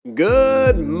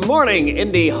Good morning,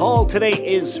 Indy Hall. Today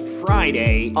is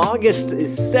Friday, August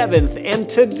 7th, and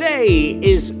today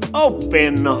is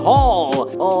Open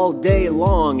Hall all day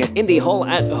long. Indy Hall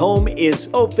at Home is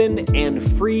open and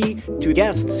free to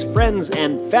guests, friends,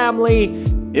 and family.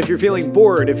 If you're feeling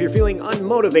bored, if you're feeling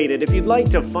unmotivated, if you'd like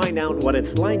to find out what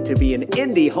it's like to be an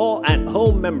Indy Hall at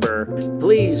Home member,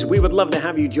 please, we would love to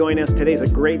have you join us. Today's a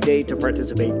great day to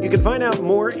participate. You can find out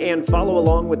more and follow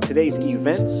along with today's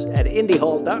events at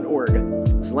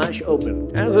indyhall.org/open.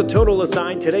 As a total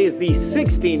aside, today is the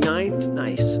 69th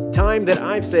time that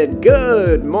I've said,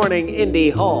 "Good morning, Indy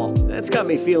Hall." That's got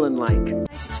me feeling like.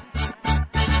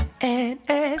 And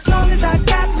as long as I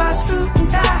got my suit and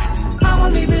tie, I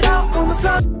won't leave it all on the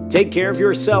floor. Take care of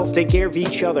yourself, take care of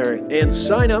each other, and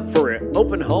sign up for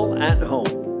Open Hall at Home.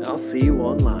 I'll see you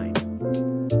online.